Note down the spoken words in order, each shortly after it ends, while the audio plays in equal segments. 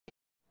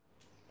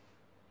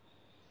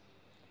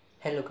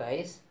Hello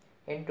guys,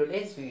 in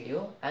today's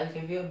video I'll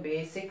give you a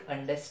basic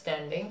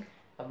understanding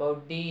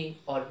about the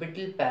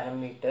orbital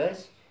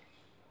parameters,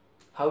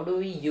 how do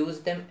we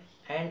use them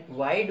and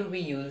why do we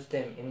use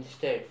them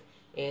instead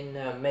in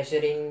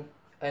measuring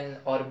an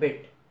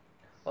orbit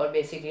or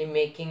basically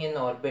making an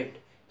orbit,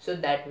 so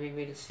that we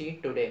will see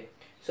today.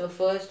 So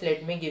first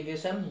let me give you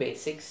some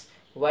basics.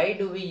 Why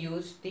do we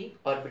use the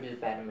orbital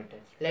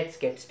parameters? Let's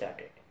get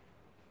started.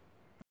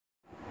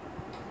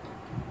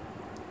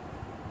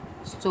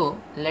 So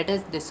let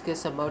us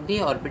discuss about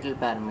the orbital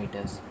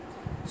parameters.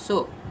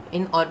 So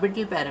in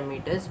orbital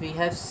parameters we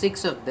have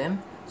 6 of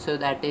them. So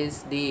that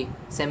is the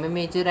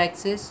semi-major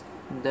axis,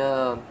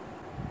 the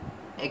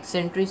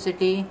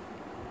eccentricity,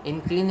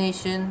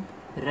 inclination,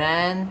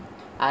 RAN,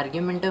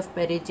 argument of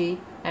perigee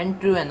and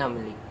true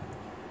anomaly.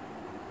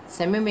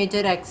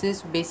 Semi-major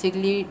axis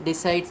basically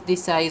decides the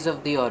size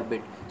of the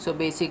orbit. So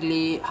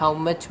basically how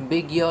much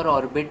big your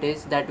orbit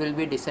is, that will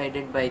be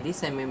decided by the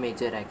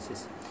semi-major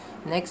axis.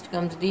 Next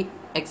comes the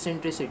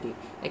eccentricity.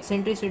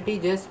 Eccentricity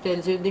just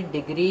tells you the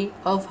degree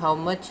of how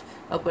much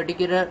a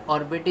particular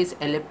orbit is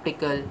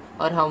elliptical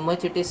or how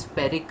much it is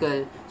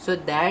spherical. So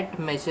that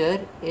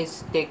measure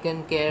is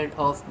taken care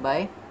of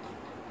by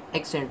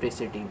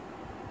eccentricity.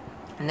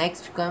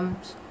 Next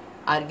comes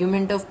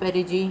argument of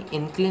perigee,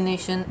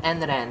 inclination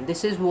and RAN.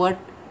 This is what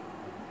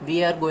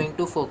we are going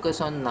to focus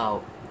on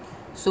now.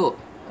 So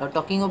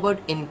talking about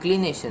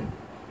inclination,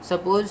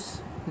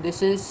 suppose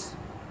this is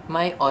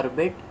my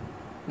orbit,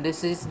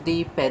 this is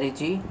the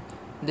perigee,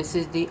 this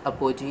is the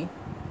apogee,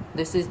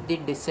 this is the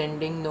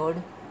descending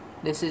node,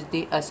 this is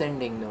the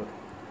ascending node.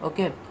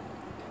 Okay,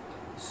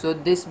 so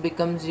this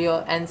becomes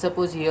your, and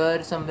suppose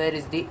here somewhere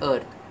is the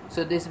earth,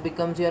 so this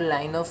becomes your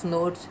line of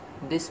nodes,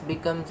 this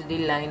becomes the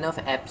line of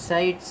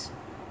apsides.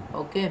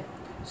 Okay,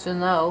 so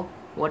now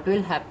what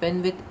will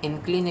happen with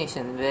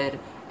inclination, where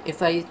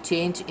if I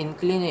change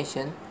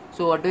inclination,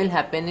 so what will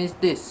happen is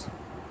this.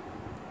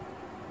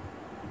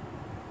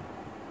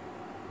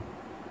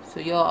 So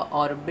your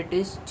orbit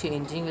is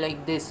changing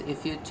like this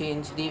if you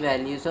change the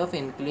values of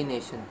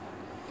inclination.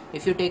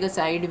 If you take a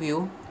side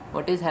view,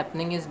 what is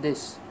happening is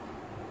this.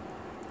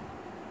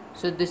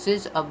 So this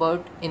is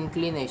about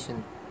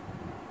inclination.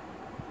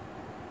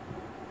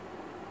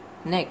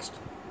 Next,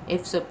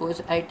 if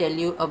suppose I tell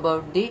you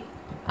about the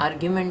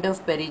argument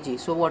of perigee,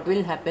 so what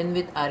will happen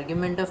with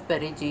argument of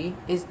perigee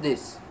is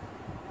this.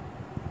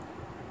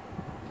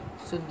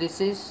 So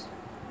this is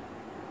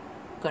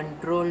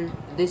controlled,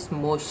 this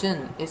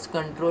motion is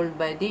controlled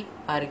by the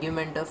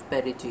argument of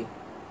perigee.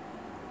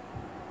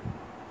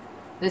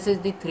 This is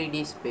the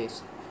 3D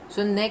space.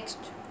 So next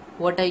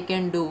what I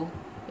can do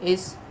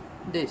is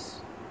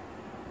this.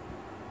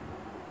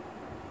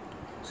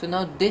 So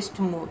now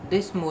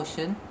this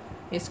motion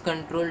is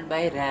controlled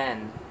by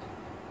RAN,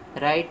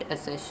 right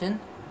accession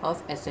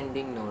of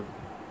ascending node.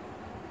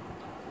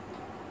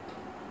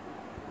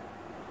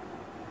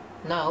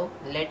 Now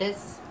let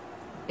us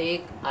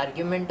take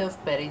argument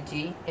of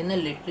perigee in a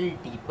little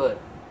deeper.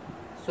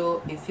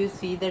 So if you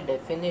see the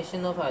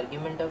definition of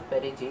argument of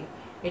perigee,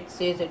 it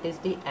says it is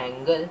the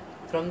angle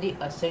from the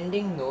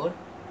ascending node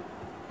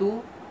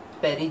to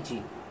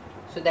perigee.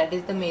 So that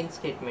is the main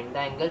statement, the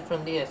angle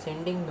from the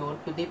ascending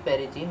node to the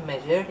perigee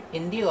measured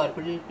in the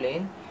orbital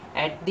plane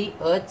at the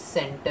Earth's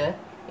center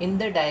in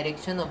the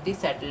direction of the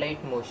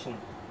satellite motion.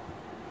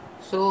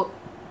 So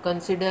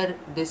consider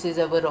this is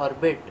our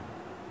orbit.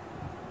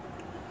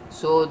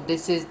 So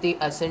this is the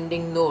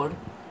ascending node,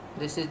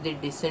 this is the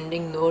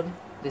descending node,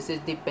 this is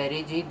the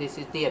perigee, this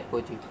is the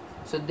apogee.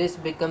 So this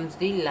becomes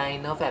the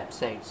line of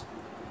apsides.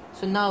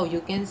 So now you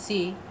can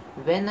see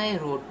when I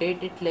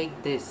rotate it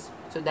like this,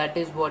 so that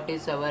is what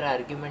is our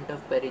argument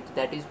of perigee,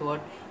 that is what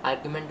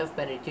argument of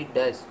perigee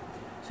does.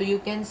 So you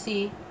can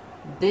see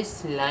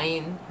this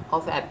line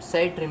of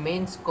apside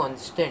remains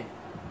constant,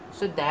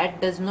 so that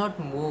does not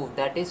move,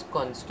 that is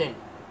constant.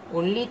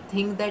 Only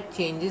thing that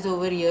changes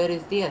over here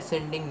is the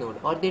ascending node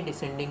or the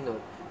descending node.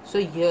 So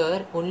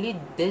here only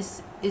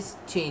this is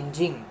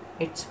changing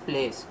its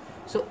place.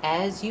 So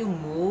as you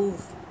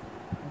move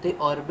the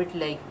orbit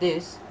like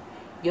this,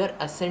 your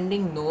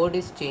ascending node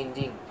is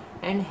changing,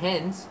 and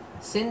hence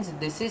since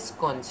this is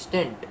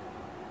constant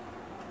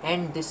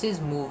and this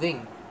is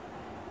moving,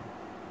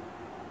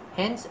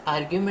 hence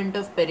argument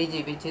of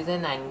perigee, which is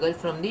an angle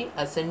from the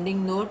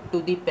ascending node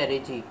to the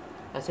perigee,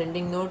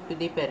 ascending node to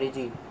the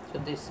perigee,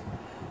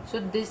 so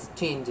this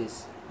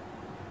changes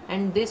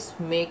and this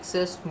makes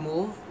us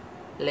move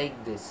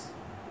like this.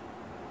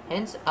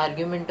 Hence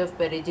argument of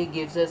perigee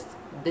gives us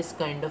this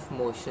kind of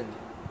motion.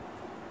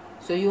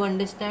 So you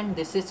understand,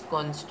 this is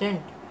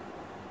constant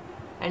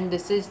and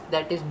this is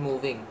that is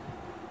moving.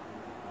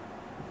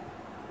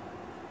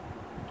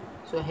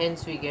 So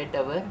hence we get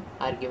our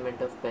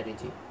argument of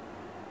perigee.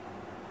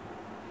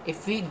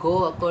 If we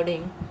go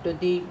according to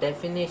the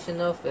definition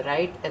of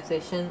right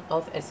accession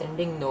of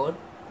ascending node,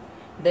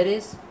 there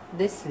is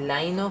this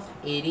line of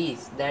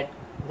Aries, that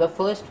the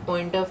first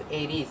point of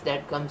Aries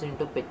that comes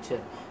into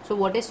picture. So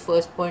what is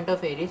first point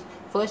of Aries?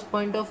 First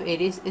point of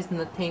Aries is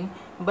nothing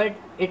but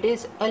it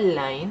is a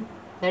line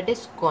that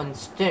is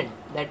constant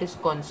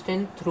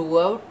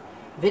throughout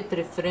with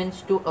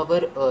reference to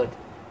our earth.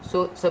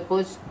 So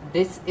suppose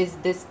this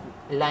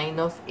line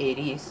of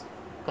Aries,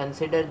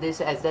 consider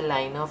this as the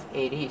line of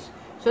Aries,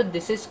 so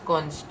this is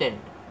constant.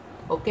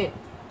 Okay,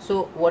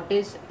 so what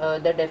is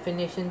the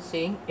definition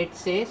saying? It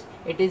says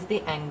it is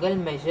the angle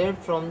measured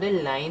from the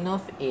line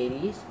of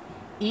Aries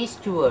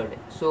eastward.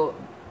 So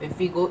if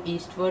we go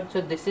eastward,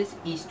 so this is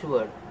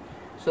eastward.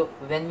 So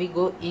when we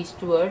go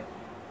eastward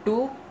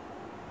to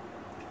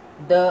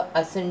the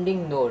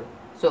ascending node,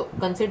 so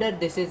consider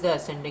this is the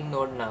ascending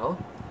node now.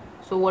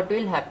 So what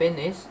will happen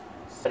is,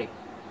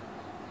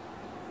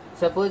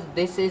 suppose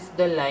this is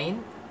the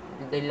line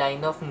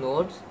of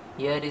nodes.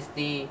 Here is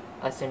the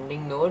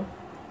ascending node,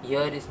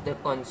 here is the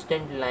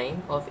constant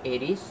line of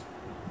Aries.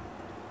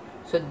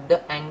 So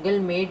the angle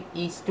made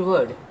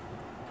eastward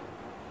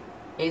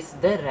is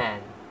the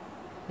RAN.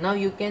 Now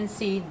you can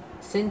see,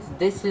 since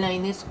this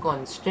line is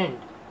constant,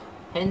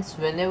 hence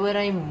whenever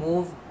I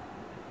move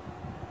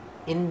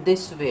in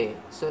this way,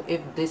 so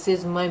if this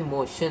is my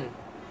motion,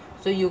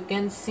 so you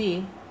can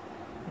see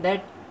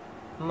that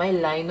my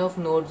line of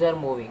nodes are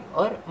moving,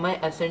 or my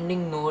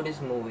ascending node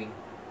is moving.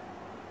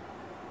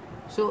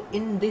 So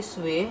in this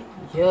way,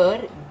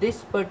 here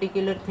this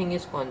particular thing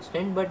is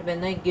constant, but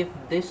when I give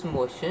this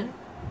motion,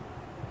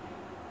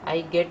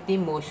 I get the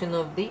motion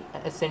of the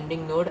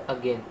ascending node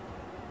again,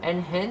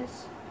 and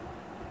hence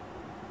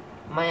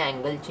my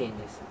angle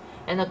changes,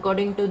 and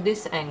according to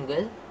this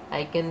angle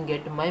I can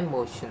get my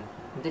motion,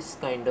 this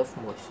kind of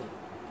motion.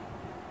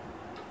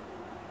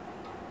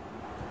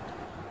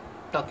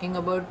 Talking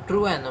about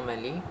true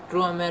anomaly,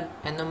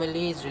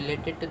 anomaly is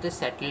related to the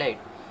satellite.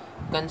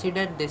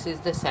 Consider this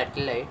is the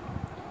satellite,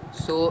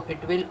 so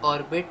it will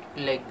orbit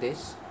like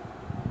this.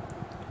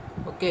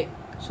 Okay,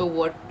 so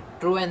what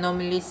true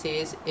anomaly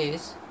says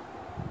is,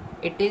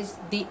 it is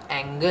the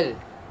angle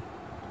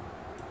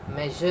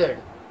measured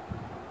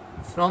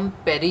from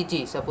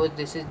perigee. Suppose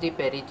this is the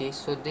perigee,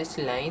 so this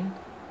line,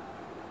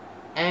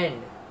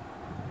 and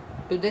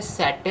to the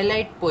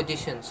satellite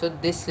position, so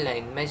this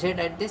line measured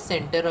at the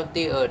center of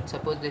the earth.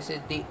 Suppose this is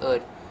the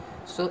earth,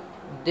 so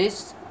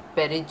this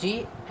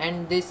perigee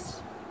and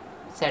this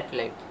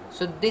satellite,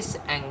 so this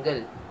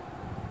angle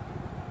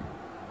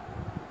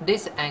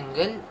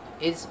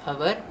is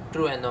our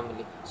true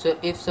anomaly. So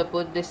if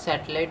suppose this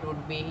satellite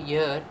would be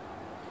here,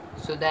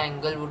 so the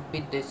angle would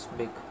be this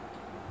big,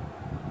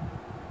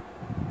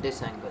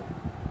 this angle.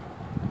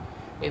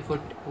 If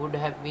it would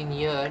have been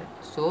here,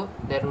 so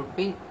there would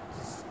be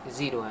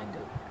 0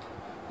 angle.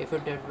 If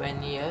it had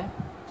been here,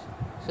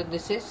 so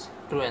this is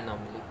true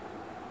anomaly.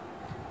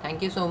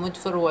 Thank you so much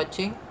for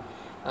watching.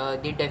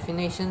 The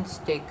definitions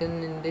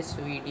taken in this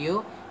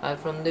video are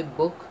from the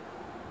book,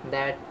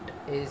 that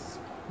is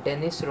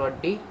Dennis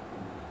Roddy.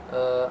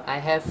 I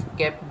have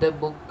kept the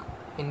book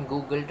in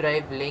Google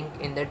Drive, link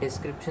in the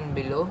description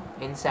below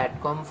in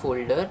Satcom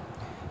folder.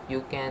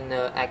 You can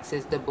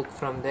access the book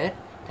from there.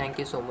 Thank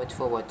you so much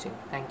for watching.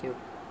 Thank you.